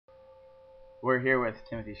We're here with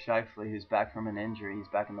Timothy Shifley, who's back from an injury. He's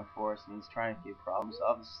back in the force, and he's trying a few problems.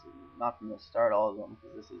 Obviously, not from the start, all of them,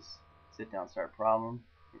 because this is sit-down start problem.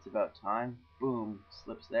 It's about time. Boom,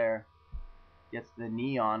 slips there. Gets the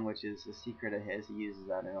knee on, which is a secret of his. He uses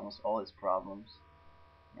that in almost all his problems.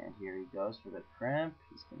 And here he goes for the crimp.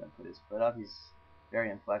 He's going to put his foot up. He's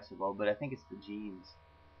very inflexible, but I think it's the jeans.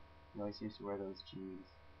 He always seems to wear those jeans.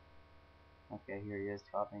 Okay, here he is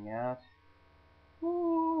topping out.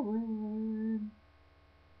 Forward.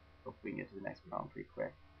 Hope we can get to the next problem pretty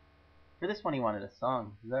quick. For this one, he wanted a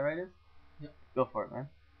song. Is that right, Iz? Yep. Go for it, man.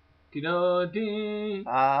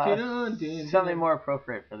 Something more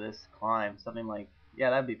appropriate for this climb. Something like,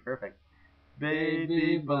 yeah, that'd be perfect.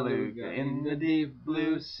 Baby beluga in the deep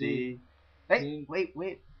blue sea. Hey, wait.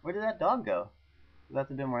 Where did that dog go?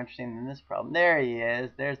 That's a bit more interesting than this problem. There he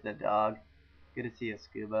is. There's the dog. Good to see you,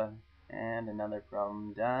 Scuba. And another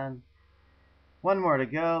problem done. One more to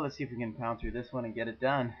go. Let's see if we can pound through this one and get it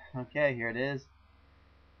done. Okay, here it is.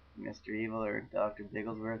 Mr. Evil or Dr.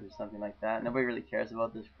 Bigglesworth or something like that. Nobody really cares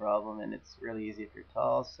about this problem, and it's really easy if you're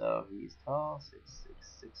tall. So he's tall,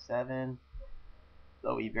 6'6", 6'7".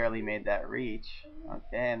 So he barely made that reach.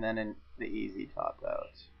 Okay, and then in the easy top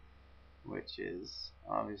out, which is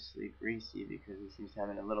obviously Greasy because he seems to be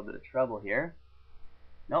having a little bit of trouble here.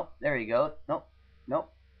 Nope, there you go. Nope,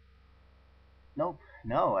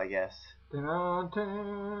 no, I guess. I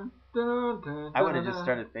would have just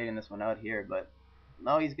started fading this one out here, but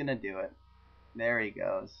no, he's gonna do it. There he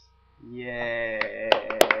goes. Yay! I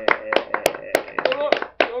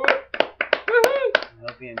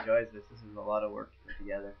hope he enjoys this. This is a lot of work to put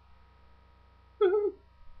together.